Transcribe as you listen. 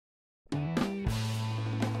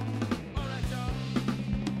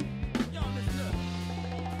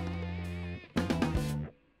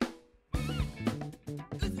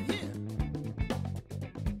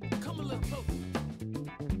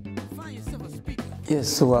Yes,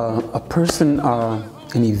 so a person or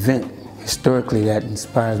an event historically that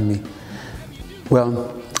inspires me.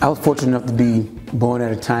 Well, I was fortunate enough to be born at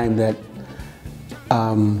a time that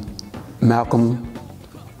Malcolm,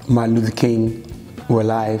 Martin Luther King were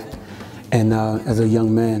alive, and as a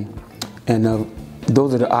young man. And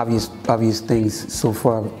those are the obvious things so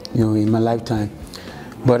far, in my lifetime.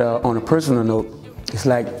 But on a personal note, it's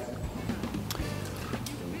like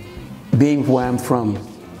being where I'm from,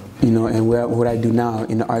 and what I do now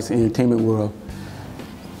in the arts and entertainment world.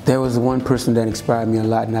 There was one person that inspired me a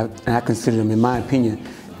lot, and I consider him, in my opinion,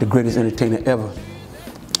 the greatest entertainer ever.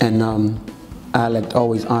 And I like to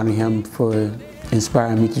always honor him for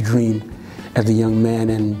inspiring me to dream as a young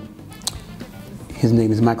man, and his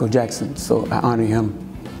name is Michael Jackson, so I honor him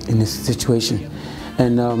in this situation.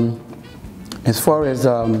 And as far as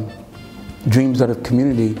dreams of the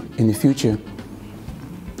community in the future,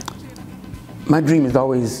 my dream is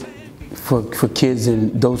always for kids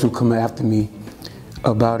and those who come after me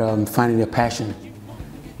about finding their passion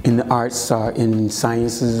in the arts or in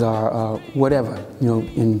sciences or whatever,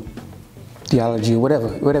 in theology or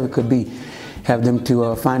whatever it could be. Have them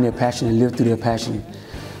to find their passion and live through their passion.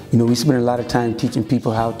 We spend a lot of time teaching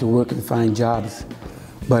people how to work and find jobs,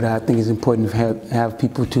 but I think it's important to have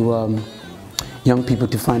people young people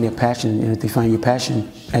to find their passion, and if they find your passion,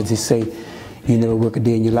 as they say, you never work a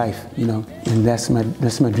day in your life, and that's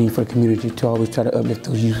my dream for the community, to always try to uplift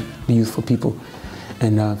those youthful people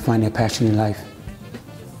and find their passion in life.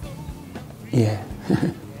 Yeah.